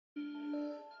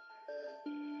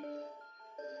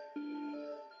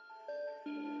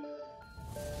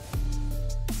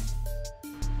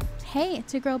Hey,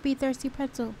 it's your girl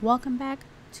BThirstyPretzel. Welcome back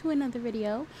to another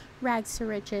video, Rags to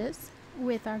Riches,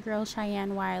 with our girl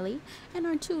Cheyenne Wiley and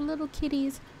our two little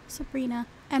kitties, Sabrina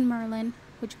and Merlin,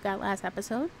 which we got last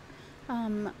episode.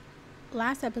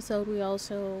 Last episode we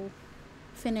also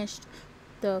finished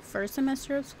the first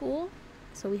semester of school,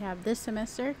 so we have this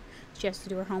semester she has to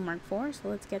do her homework for, so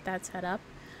let's get that set up.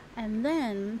 And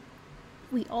then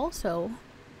we also,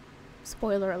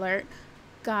 spoiler alert,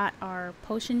 got our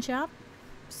potion shop.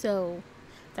 So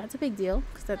that's a big deal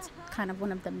because that's kind of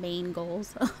one of the main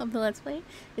goals of the Let's Play,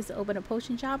 is to open a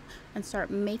potion shop and start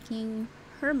making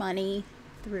her money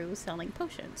through selling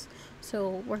potions.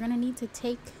 So we're going to need to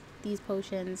take these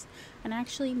potions and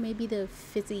actually maybe the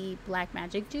fizzy black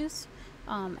magic juice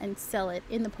and sell it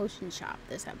in the potion shop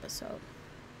this episode.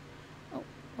 Oh,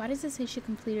 why does it say she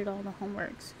completed all the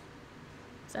homeworks?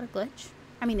 Is that a glitch?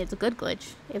 I mean, it's a good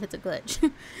glitch if it's a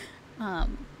glitch.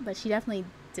 But she definitely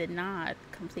did not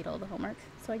complete all the homework.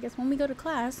 So I guess when we go to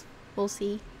class, we'll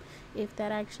see if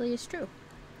that actually is true.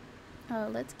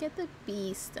 Let's get the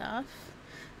bee stuff.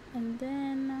 And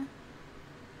then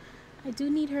I do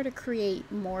need her to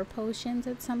create more potions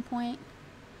at some point.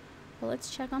 But let's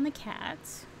check on the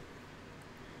cats.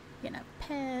 Get a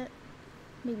pet.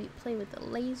 Maybe play with the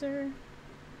laser.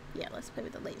 Yeah, let's play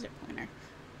with the laser pointer.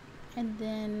 And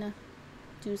then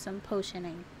do some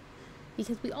potioning,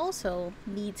 because we also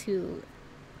need to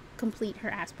complete her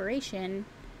aspiration.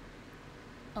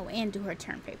 Oh, and do her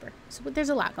term paper. So there's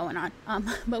a lot going on.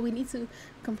 But we need to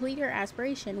complete her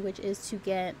aspiration, which is to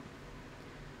get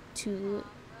to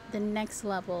the next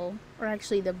level, or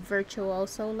actually the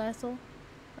virtuoso level.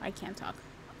 I can't talk.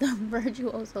 The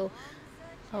virtuoso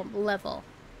level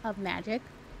of magic,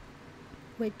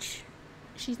 which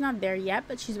she's not there yet,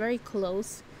 but she's very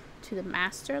close to the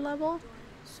master level.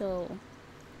 So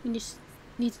we just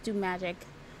need to do magic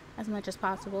as much as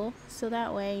possible, so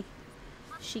that way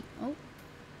she, oh,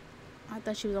 I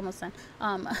thought she was almost done.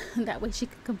 That way she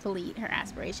could complete her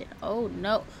aspiration. Oh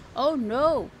no, oh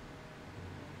no,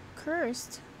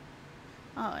 cursed.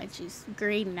 Oh, and she's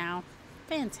green now.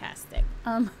 Fantastic.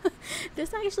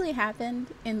 This actually happened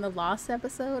in the Lost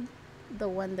episode, the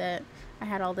one that I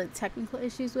had all the technical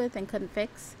issues with and couldn't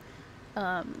fix.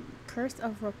 Curse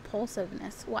of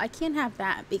repulsiveness. Well, I can't have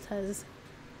that because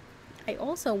I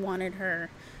also wanted her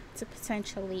to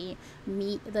potentially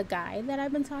meet the guy that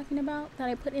I've been talking about, that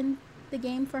I put in the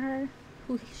game for her,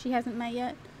 who she hasn't met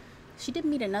yet. She did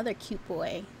meet another cute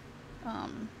boy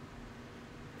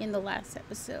in the last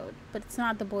episode, but it's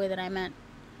not the boy that I meant.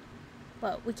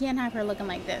 But we can't have her looking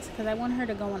like this because I want her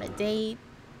to go on a date,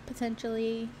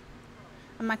 potentially.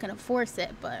 I'm not going to force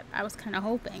it, but I was kind of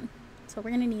hoping. So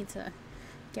we're going to need to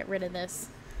get rid of this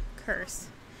curse.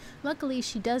 Luckily,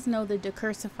 she does know the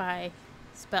decursify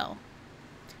spell,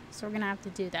 so we're going to have to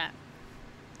do that.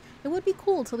 It would be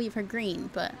cool to leave her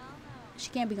green, but she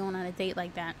can't be going on a date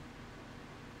like that.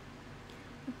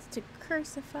 Let's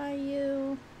decursify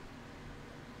you.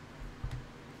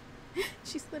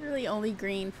 She's literally only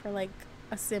green for like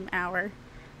a sim hour.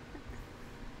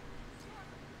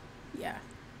 Yeah.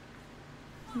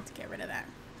 Let's get rid of that.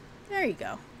 There you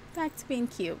go. Back to being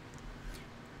cute.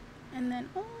 And then,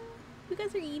 oh, you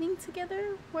guys are eating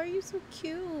together? Why are you so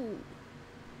cute?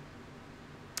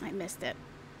 I missed it.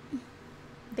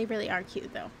 They really are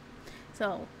cute though.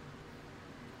 So,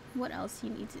 what else you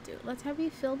need to do? Let's have you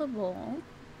fill the bowl.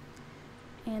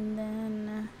 And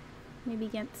then maybe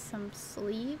get some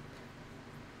sleep.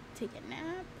 Take a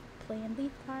nap. Play in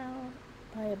leaf pile.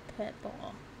 Buy a pet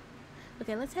ball.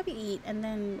 Okay, let's have you eat and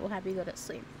then we'll have you go to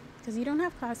sleep. Because you don't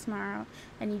have class tomorrow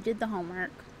and you did the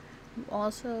homework. You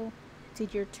also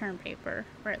did your term paper,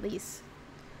 or at least,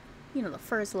 you know, the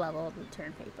first level of the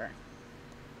term paper.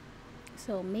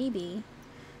 So maybe,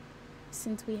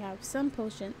 since we have some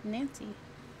potion, Nancy,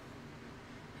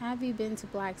 have you been to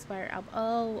Black Spire?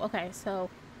 Oh, okay, so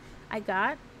I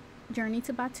got Journey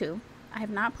to Batu. I have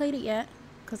not played it yet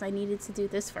because I needed to do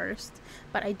this first,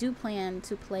 but I do plan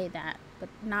to play that, but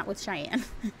not with Cheyenne.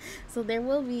 So there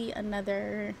will be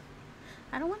another,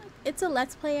 I don't want to, it's a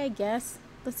Let's Play, I guess.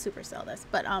 Let's supersell this,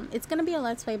 but it's gonna be a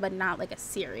Let's Play, but not like a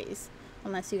series,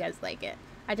 unless you guys like it.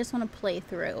 I just want to play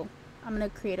through. I'm gonna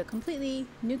create a completely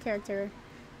new character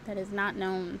that is not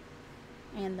known,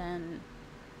 and then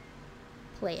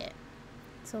play it.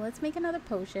 So let's make another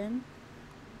potion,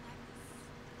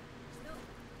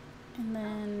 and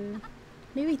then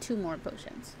maybe 2 more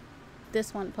potions.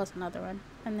 This one plus another one,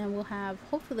 and then we'll have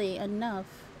hopefully enough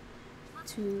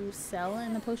to sell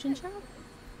in the potion shop.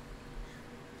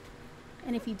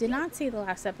 And if you did not see the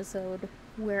last episode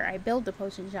where I build the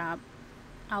potion shop,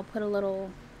 I'll put a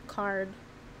little card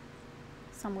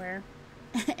somewhere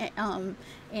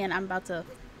And I'm about to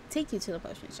take you to the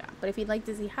potion shop. But if you'd like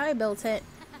to see how I built it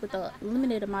with the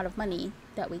limited amount of money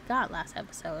that we got last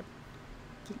episode,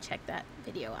 you can check that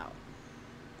video out.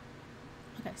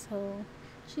 Okay, so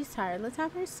she's tired. Let's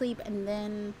have her sleep, and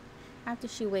then after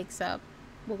she wakes up,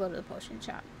 we'll go to the potion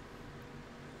shop.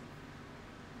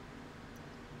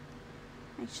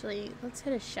 Actually, let's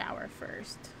hit a shower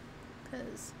first,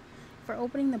 because if we're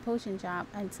opening the potion shop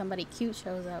and somebody cute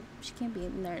shows up, she can't be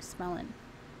in there smelling.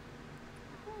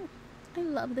 Oh, I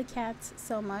love the cats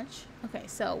so much. Okay,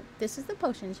 so this is the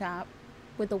potion shop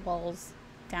with the walls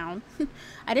down.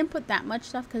 I didn't put that much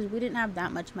stuff because we didn't have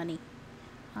that much money.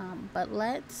 But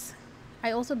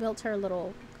I also built her a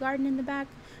little garden in the back,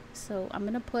 so I'm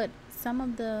gonna put some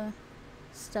of the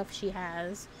stuff she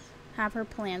has, have her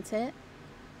plant it,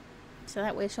 so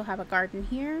that way she'll have a garden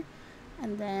here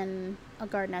and then a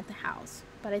garden at the house.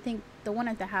 But I think the one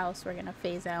at the house we're gonna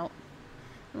phase out.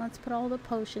 And let's put all the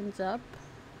potions up.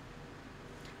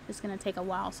 It's gonna take a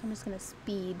while, so I'm just gonna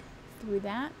speed through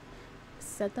that.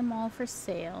 Set them all for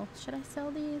sale. Should I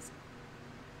sell these?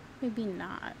 Maybe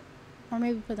not. Or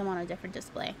maybe put them on a different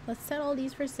display. Let's set all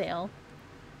these for sale.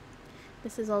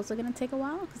 This is also going to take a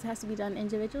while because it has to be done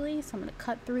individually. So I'm going to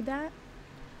cut through that.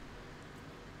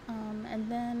 And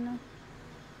then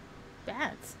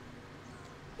bats.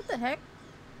 What the heck?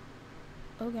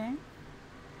 Okay.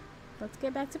 Let's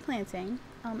get back to planting.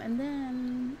 And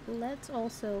then let's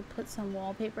also put some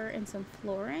wallpaper and some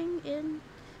flooring in,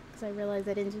 because I realized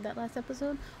I didn't do that last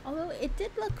episode. Although it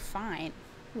did look fine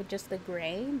with just the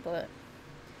gray, but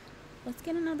let's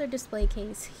get another display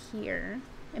case here.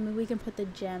 I mean, we can put the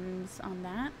gems on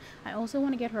that. I also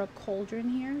want to get her a cauldron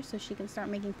here so she can start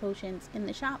making potions in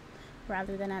the shop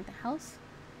rather than at the house.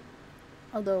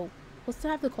 Although, we'll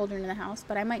still have the cauldron in the house,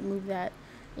 but I might move that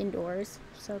indoors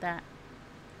so that,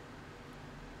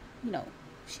 you know,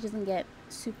 she doesn't get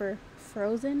super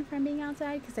frozen from being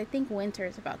outside, because I think winter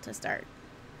is about to start,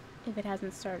 if it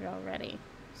hasn't started already.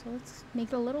 So let's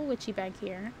make a little witchy bag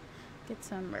here. Get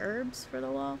some herbs for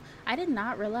the wall. I did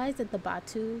not realize that the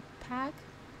Batu pack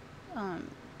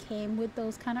came with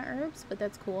those kind of herbs, but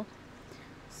that's cool.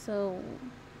 So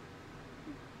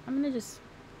I'm gonna just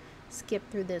skip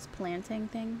through this planting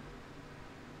thing.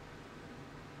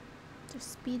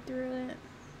 Just speed through it.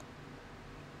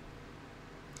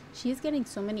 She's getting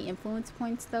so many influence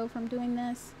points though from doing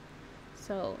this.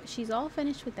 So she's all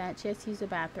finished with that. She has to use the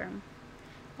bathroom.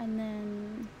 And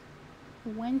then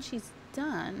when she's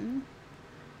done,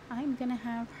 I'm gonna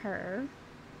have her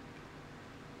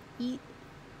eat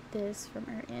this from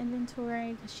her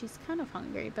inventory because she's kind of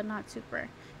hungry, but not super.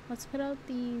 Let's put out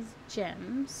these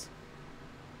gems.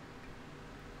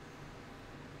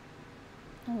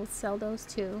 And we'll sell those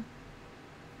too.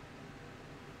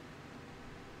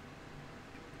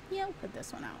 Yeah, we'll put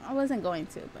this one out. I wasn't going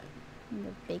to, but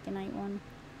the baconite one.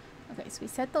 Okay, so we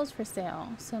set those for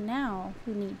sale. So now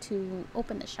we need to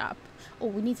open the shop. Oh,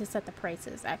 we need to set the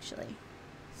prices actually.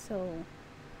 So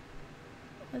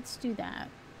let's do that.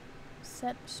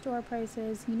 Set store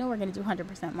prices. You know we're going to do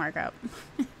 100% markup.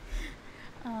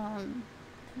 And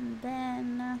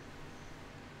then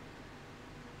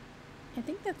I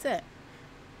think that's it.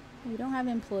 We don't have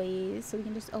employees, so we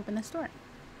can just open the store.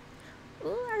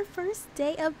 Ooh, our first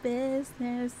day of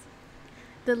business.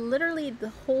 Literally the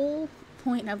whole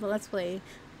point of the Let's Play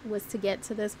was to get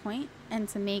to this point and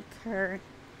to make her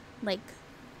like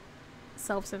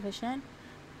self-sufficient,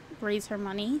 raise her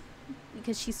money,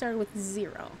 because she started with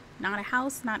zero, not a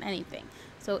house, not anything.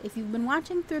 So if you've been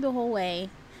watching through the whole way,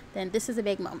 then this is a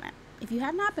big moment. If you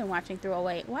have not been watching through a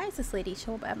way, why is this lady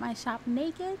show up at my shop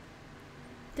naked?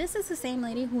 This is the same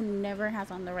lady who never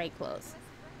has on the right clothes.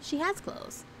 She has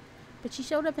clothes, but she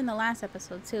showed up in the last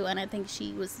episode too, and I think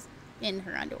she was in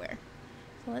her underwear.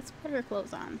 So let's put her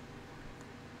clothes on.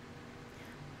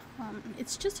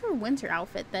 It's just her winter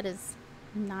outfit that is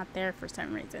not there for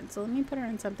some reason. So let me put her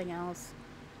in something else.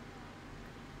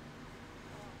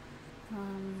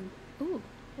 Ooh,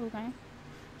 okay.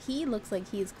 He looks like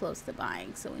he's close to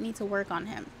buying, so we need to work on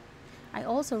him. I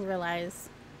also realize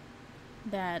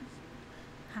that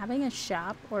having a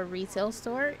shop or retail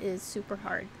store is super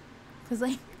hard. Because,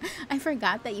 like, I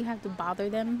forgot that you have to bother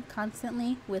them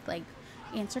constantly with, like,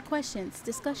 answer questions,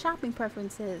 discuss shopping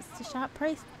preferences, discuss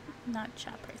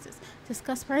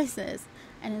prices.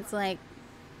 And it's, like,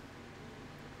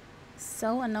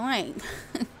 so annoying.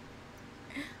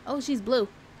 Oh, she's blue.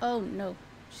 Oh, no.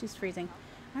 She's freezing.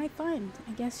 Alright, fine.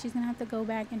 I guess she's gonna have to go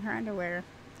back in her underwear,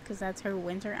 because that's her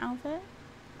winter outfit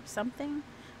or something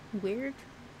weird.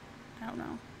 I don't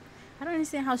know. I don't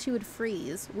understand how she would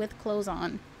freeze with clothes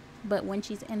on, but when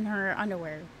she's in her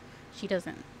underwear, she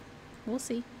doesn't. We'll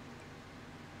see.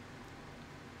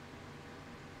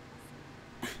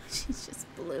 She's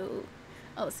just blue.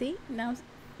 Oh, see? Now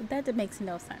that makes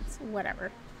no sense.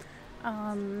 Whatever.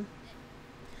 Alright,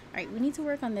 we need to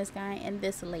work on this guy and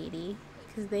this lady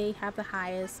because they have the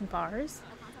highest bars.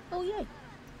 Oh, yay.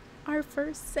 Our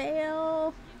first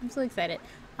sale. I'm so excited.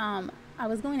 I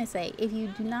was going to say, if you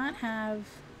do not have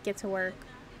Get to Work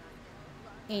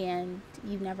and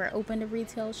you've never opened a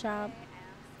retail shop,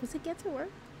 was it Get to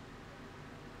Work?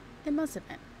 It must have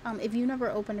been. If you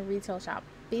never opened a retail shop,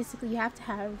 basically you have to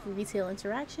have retail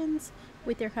interactions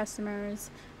with your customers,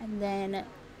 and then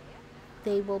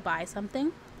they will buy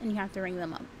something and you have to ring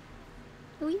them up.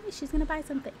 Oh yeah, she's gonna buy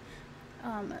something.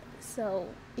 So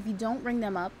if you don't ring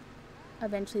them up,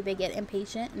 eventually they get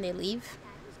impatient and they leave.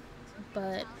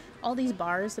 But all these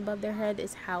bars above their head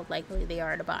is how likely they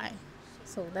are to buy.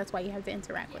 So that's why you have to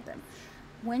interact with them.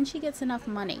 When she gets enough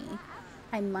money,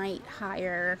 I might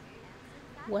hire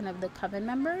one of the coven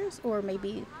members, or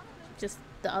maybe just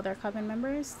the other coven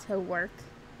members, to work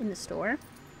in the store.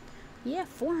 Yeah,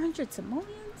 400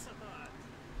 simoleons.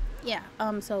 Yeah,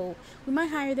 so we might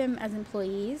hire them as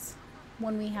employees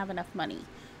when we have enough money.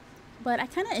 But I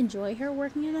kind of enjoy her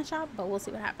working in the shop, but we'll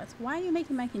see what happens. Why are you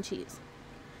making mac and cheese?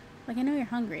 Like, I know you're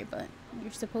hungry, but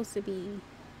you're supposed to be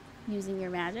using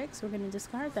your magic, so we're going to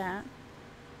discard that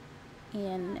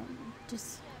and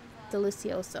just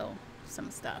delicioso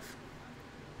some stuff.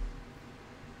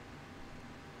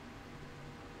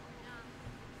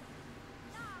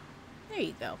 There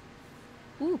you go.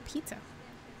 Ooh, pizza.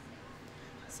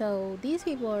 So these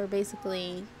people are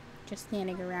basically just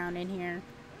standing around in here.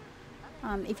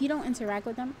 If you don't interact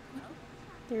with them,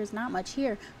 there's not much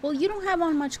here. Well, you don't have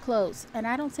on much clothes, and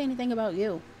I don't say anything about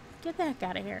you. Get the heck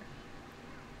out of here.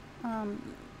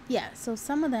 Yeah, so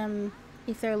some of them,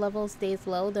 if their level stays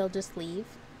low, they'll just leave.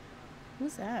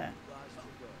 Who's that?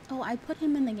 Oh, I put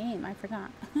him in the game. I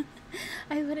forgot.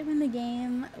 I put him in the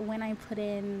game when I put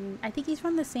in... I think he's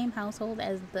from the same household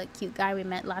as the cute guy we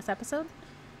met last episode.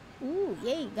 Ooh,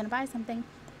 yay, gonna buy something.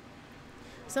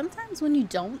 Sometimes when you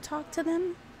don't talk to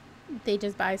them, they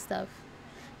just buy stuff.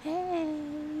 Hey,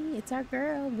 it's our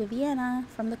girl, Viviana,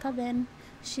 from the Coven.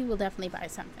 She will definitely buy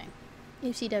something.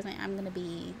 If she doesn't, I'm gonna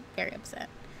be very upset.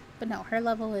 But no, her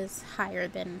level is higher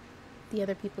than the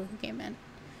other people who came in.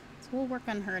 So we'll work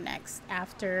on her next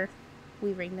after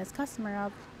we ring this customer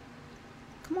up.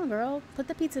 Come on, girl, put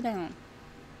the pizza down.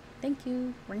 Thank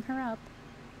you. Ring her up.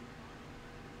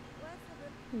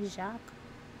 Jacques.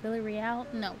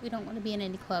 Villarreal? No, we don't want to be in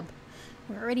any club.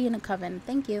 We're already in a coven.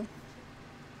 Thank you.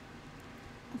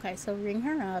 Okay, so ring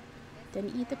her up,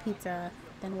 then eat the pizza,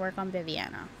 then work on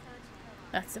Viviana.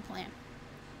 That's the plan.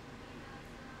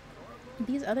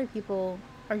 These other people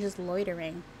are just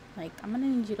loitering. Like, I'm gonna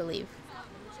need you to leave.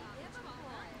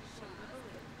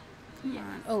 Come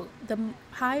on. Oh, the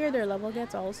higher their level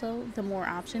gets also, the more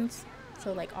options.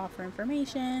 So, like, offer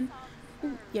information.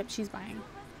 Ooh, yep, she's buying.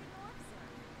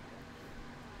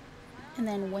 And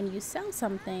then when you sell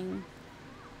something,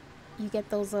 you get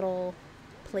those little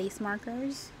place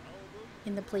markers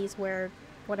in the place where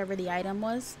whatever the item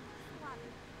was.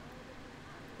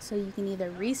 So you can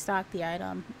either restock the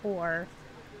item or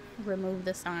remove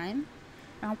the sign.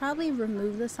 And I'll probably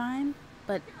remove the sign,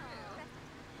 but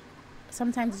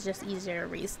sometimes it's just easier to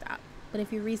restock. But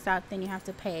if you restock, then you have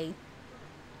to pay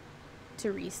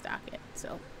to restock it.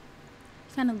 So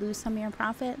you kind of lose some of your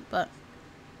profit, but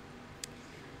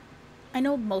I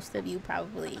know most of you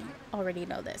probably already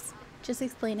know this. Just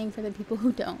explaining for the people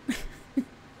who don't.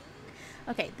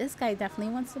 Okay, this guy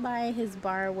definitely wants to buy. His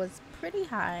bar was pretty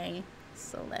high,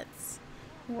 so let's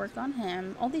work on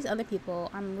him. All these other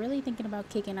people, I'm really thinking about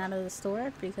kicking out of the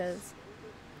store because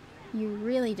you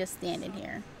really just stand in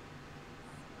here.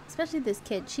 Especially this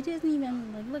kid. She doesn't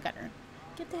even, like, look at her.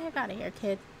 Get the heck out of here,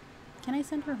 kid. Can I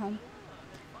send her home?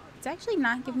 It's actually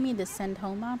not giving me the send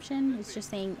home option. It's just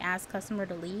saying ask customer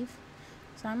to leave.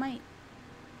 So I might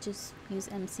just use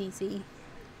MCC.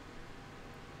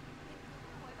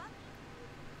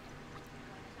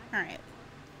 Alright.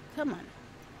 Come on.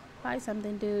 Buy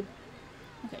something, dude.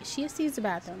 Okay, she has to use the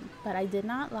bathroom, but I did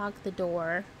not lock the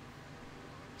door.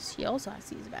 She also has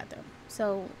to use the bathroom.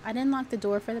 So I didn't lock the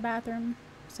door for the bathroom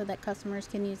so that customers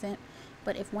can use it.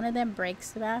 But if one of them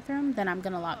breaks the bathroom, then I'm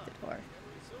going to lock the door.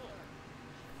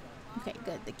 Okay,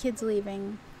 good. The kid's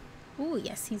leaving. Ooh,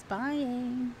 yes, he's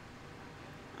buying.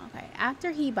 Okay,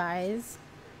 after he buys,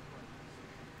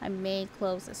 I may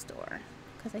close the store.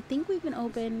 Because I think we've been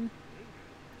open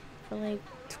for like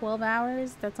 12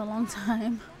 hours. That's a long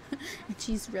time. And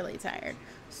she's really tired.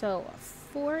 So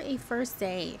for a first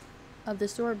day of the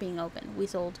store being open, we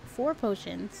sold 4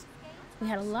 potions. We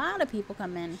had a lot of people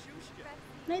come in.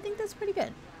 And I think that's pretty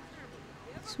good.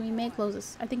 So we may close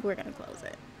this. I think we're going to close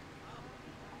it.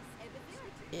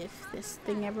 If this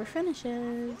thing ever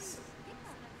finishes.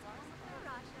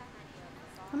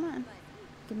 Come on.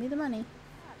 Give me the money.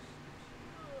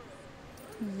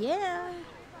 Yeah.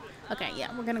 Okay,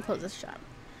 yeah, we're gonna close this shop.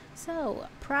 So,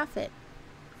 profit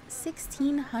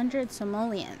 1,600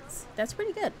 simoleons. That's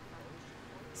pretty good.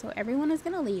 So everyone is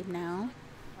gonna leave now.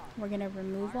 We're gonna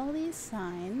remove all these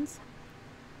signs.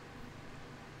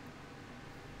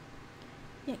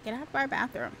 Yeah, get out of our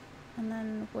bathroom. And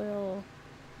then we'll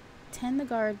tend the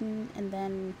garden and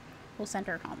then we'll send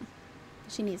her home.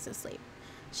 She needs to sleep.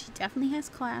 She definitely has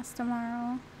class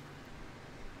tomorrow.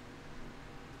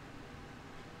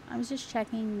 I was just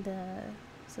checking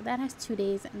so that has 2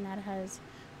 days and that has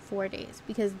 4 days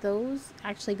because those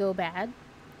actually go bad.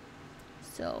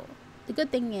 So the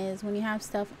good thing is when you have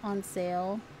stuff on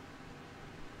sale,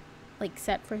 like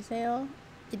set for sale,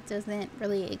 it doesn't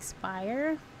really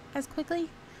expire as quickly.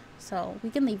 So we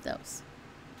can leave those.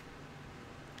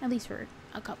 At least for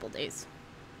a couple days.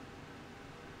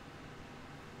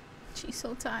 She's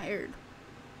so tired.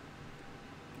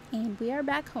 And we are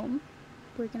back home.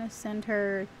 We're gonna send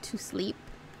her to sleep.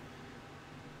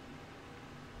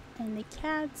 And the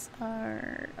cats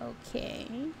are okay,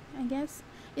 I guess.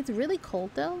 It's really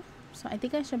cold though, so I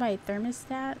think I should buy a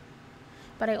thermostat.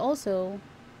 But I also,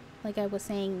 like I was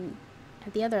saying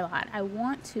at the other lot, I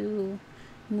want to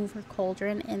move her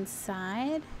cauldron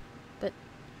inside, but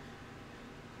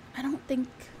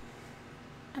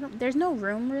there's no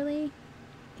room really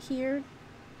here.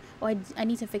 Oh, I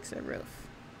need to fix the roof.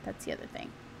 That's the other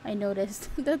thing. I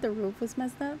noticed that the roof was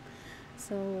messed up.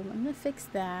 So I'm gonna fix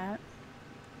that.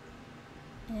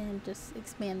 And just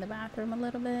expand the bathroom a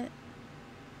little bit.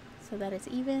 So that it's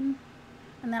even.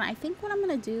 And then I think what I'm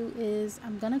gonna do is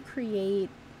I'm gonna create.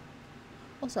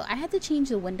 Also, I had to change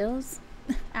the windows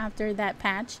after that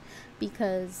patch.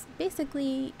 Because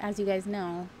basically, as you guys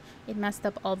know, it messed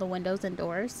up all the windows and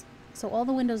doors. So all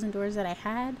the windows and doors that I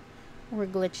had were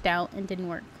glitched out and didn't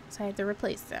work. So I had to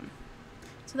replace them.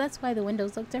 So that's why the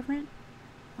windows look different,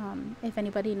 if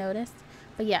anybody noticed.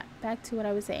 But yeah, back to what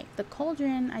I was saying. The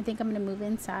cauldron, I think I'm going to move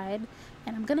inside.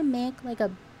 And I'm going to make like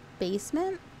a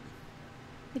basement.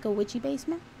 Like a witchy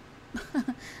basement.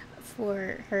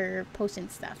 For her potion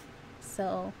stuff.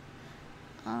 So,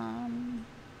 I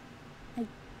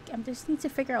just need to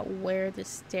figure out where the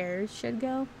stairs should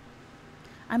go.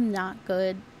 I'm not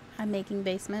good at making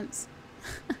basements.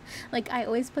 Like, I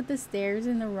always put the stairs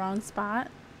in the wrong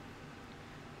spot.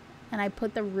 And I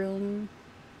put the room,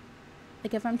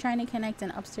 like if I'm trying to connect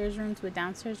an upstairs room to a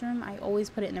downstairs room, I always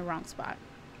put it in the wrong spot.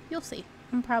 You'll see.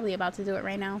 I'm probably about to do it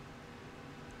right now.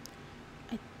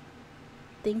 I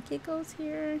think it goes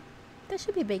here. That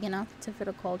should be big enough to fit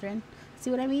a cauldron. See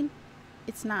what I mean?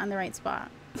 It's not in the right spot.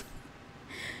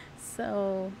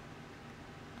 So,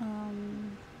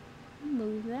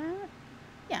 move that.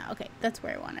 Yeah, okay, that's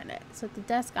where I wanted it. So the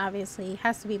desk obviously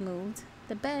has to be moved.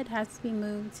 The bed has to be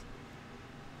moved.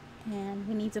 And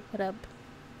we need to put up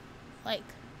like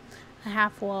a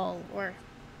half wall or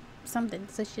something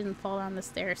so she doesn't fall down the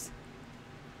stairs.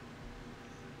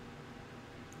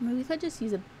 I mean, we could just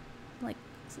use a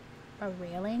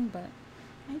railing, but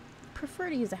I prefer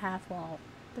to use a half wall.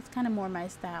 That's kind of more my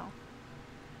style.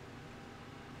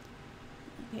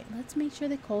 Okay, let's make sure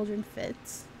the cauldron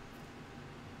fits.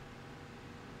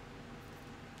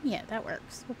 Yeah, that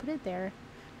works. We'll put it there.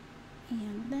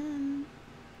 And then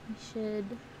we should,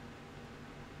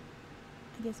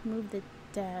 I guess, move the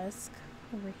desk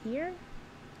over here.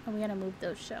 Oh, we gotta move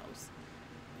those shelves.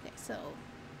 Okay, so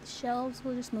the shelves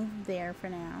we'll just move there for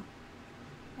now.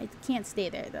 I can't stay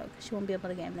there though, because she won't be able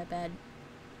to get in the bed.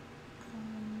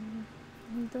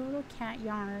 Move the little cat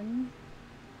yarn.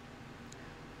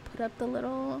 Put up the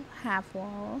little half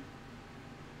wall.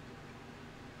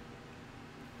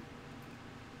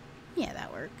 Yeah,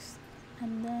 that works.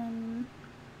 And then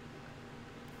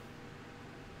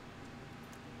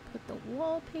put the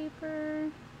wallpaper.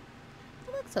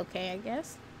 It looks okay, I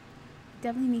guess.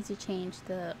 Definitely need to change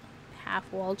the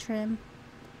half wall trim.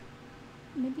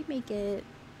 Maybe make it,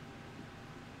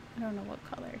 I don't know what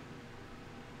color.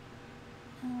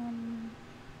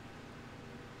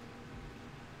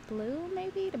 Blue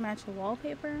maybe to match the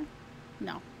wallpaper?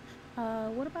 No.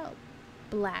 What about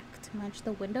black to match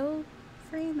the window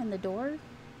frame and the door?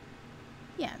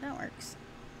 Yeah, that works.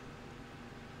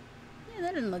 Yeah,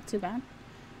 that didn't look too bad.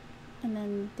 And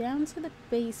then down to the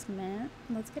basement.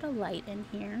 Let's get a light in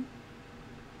here.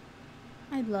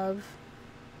 I love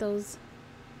those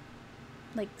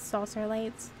like saucer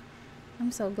lights.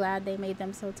 I'm so glad they made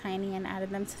them so tiny and added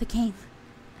them to the game.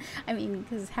 I mean,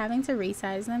 because having to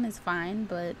resize them is fine,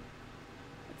 but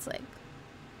it's like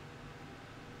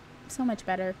so much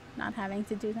better not having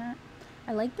to do that.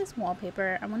 I like this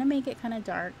wallpaper. I want to make it kind of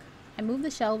dark. I moved the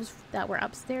shelves that were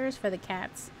upstairs for the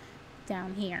cats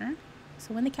down here.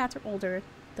 So when the cats are older,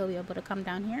 they'll be able to come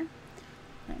down here.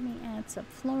 Let me add some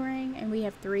flooring, and we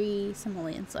have 3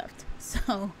 simoleons left.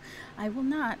 So I will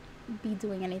not be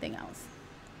doing anything else.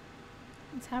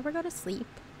 Let's have her go to sleep.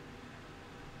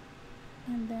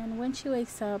 And then when she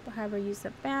wakes up, have her use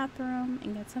the bathroom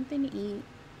and get something to eat.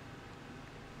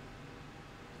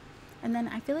 And then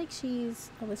I feel like she's...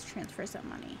 Oh, let's transfer some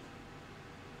money.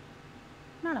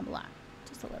 Not a lot,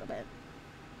 just a little bit.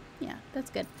 Yeah, that's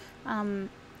good.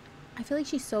 I feel like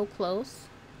she's so close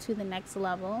to the next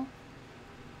level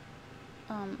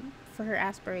for her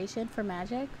aspiration for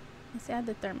magic. Let's add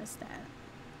the thermostat.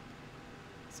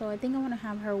 So I think I want to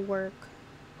have her work,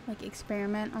 like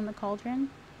experiment on the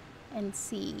cauldron and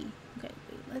see. Okay,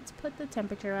 wait, let's put the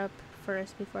temperature up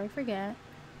first before I forget.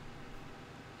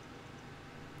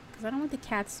 Because I don't want the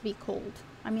cats to be cold.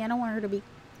 I mean, I don't want her to be...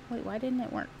 Wait, why didn't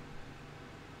it work?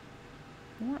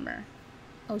 Warmer.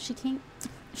 Oh, she can't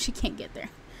get there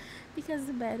because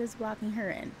the bed is blocking her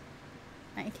in.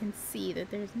 I can see that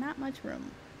there's not much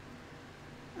room.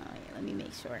 Oh yeah, let me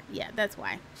make sure. Yeah, that's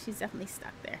why. She's definitely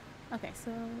stuck there. Okay,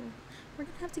 so we're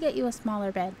gonna have to get you a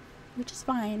smaller bed, which is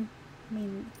fine. I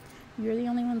mean, you're the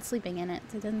only one sleeping in it,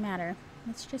 so it doesn't matter.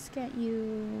 Let's just get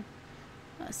you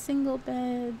a single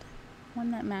bed,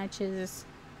 one that matches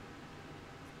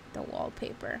the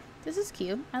wallpaper. This is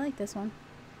cute. I like this one.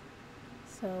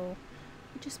 So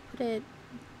just put it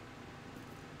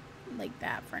like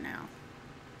that for now.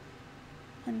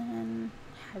 And then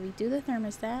have you do the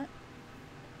thermostat,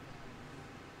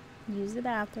 use the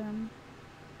bathroom,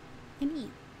 and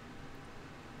eat.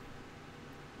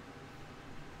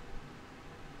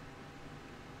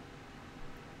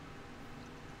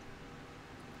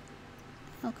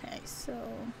 Okay, so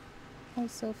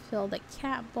also fill the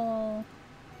cat bowl.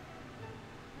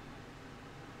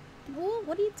 Ooh,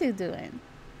 what are you two doing?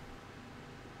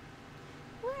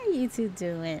 What are you two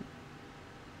doing?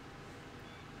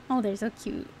 Oh, they're so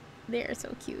cute. They're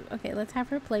so cute. Okay, let's have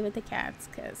her play with the cats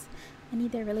because I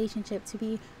need their relationship to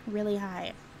be really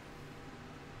high.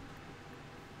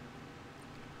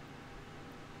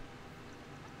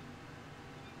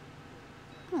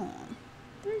 Oh,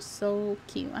 they're so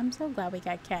cute. I'm so glad we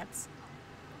got cats.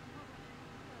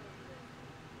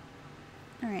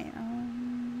 Alright,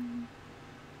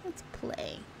 let's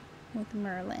play with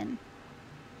Merlin.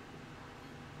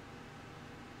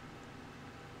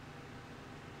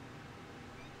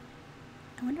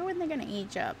 I wonder when they're gonna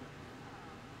age up.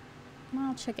 Well,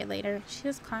 I'll check it later. She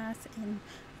has class in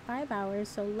 5 hours,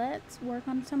 so let's work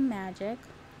on some magic.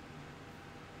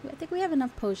 I think we have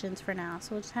enough potions for now,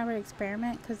 so we'll just have her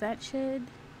experiment because that should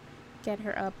get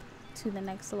her up to the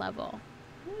next level.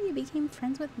 Oh, you became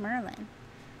friends with Merlin.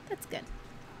 That's good.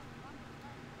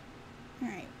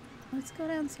 Alright, let's go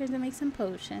downstairs and make some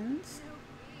potions.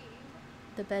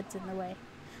 The bed's in the way.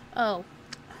 Oh.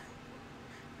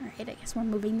 Alright, I guess we're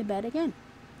moving the bed again.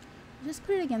 Just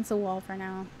put it against the wall for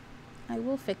now. I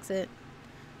will fix it.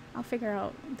 I'll figure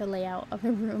out the layout of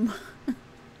the room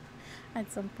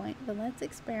at some point. But let's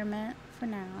experiment for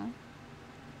now.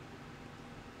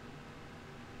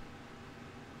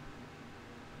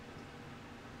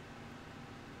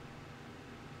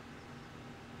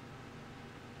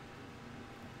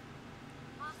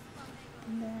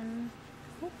 And then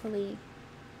hopefully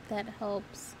that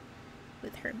helps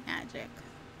with her magic.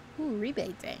 Ooh,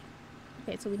 rebate day.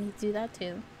 Okay, so we need to do that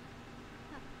too.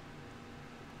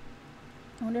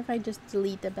 I wonder if I just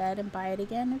delete the bed and buy it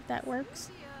again, if that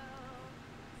works.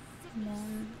 And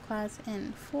then class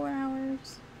in 4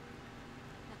 hours.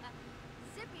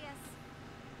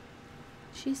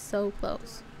 She's so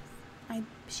close.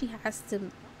 She has to,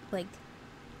 like,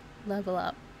 level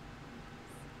up.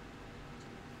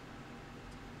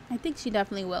 I think she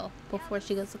definitely will before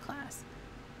she goes to class.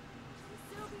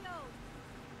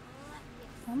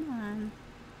 Come on.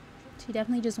 She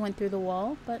definitely just went through the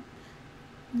wall, but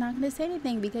I'm not going to say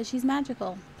anything because she's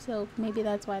magical. So maybe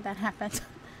that's why that happened.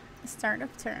 Start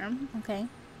of term. Okay.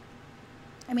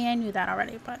 I mean, I knew that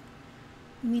already, but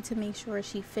we need to make sure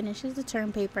she finishes the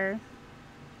term paper.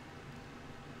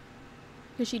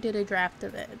 Because she did a draft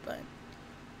of it, but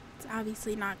it's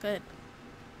obviously not good.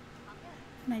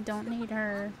 And I don't need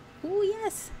her. Oh,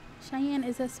 yes. Cheyenne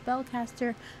is a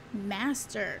spellcaster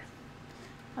master.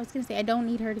 I was going to say, I don't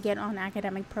need her to get on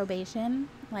academic probation,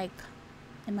 like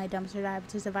in my Dumpster Dive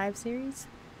to Survive series.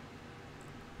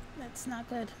 That's not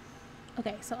good.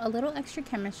 Okay, so a little extra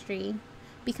chemistry.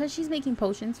 Because she's making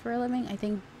potions for a living, I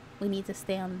think we need to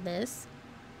stay on this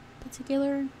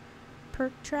particular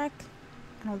perk track.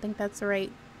 I don't think that's the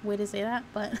right way to say that,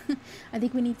 but I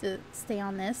think we need to stay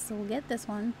on this, so we'll get this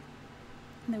one.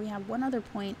 And then we have one other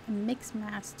point, a mix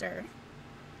master.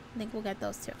 I think we'll get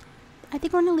those two. I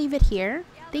think we're gonna leave it here.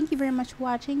 Thank you very much for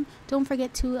watching. Don't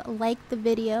forget to like the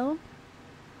video.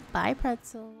 Bye,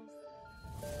 pretzels.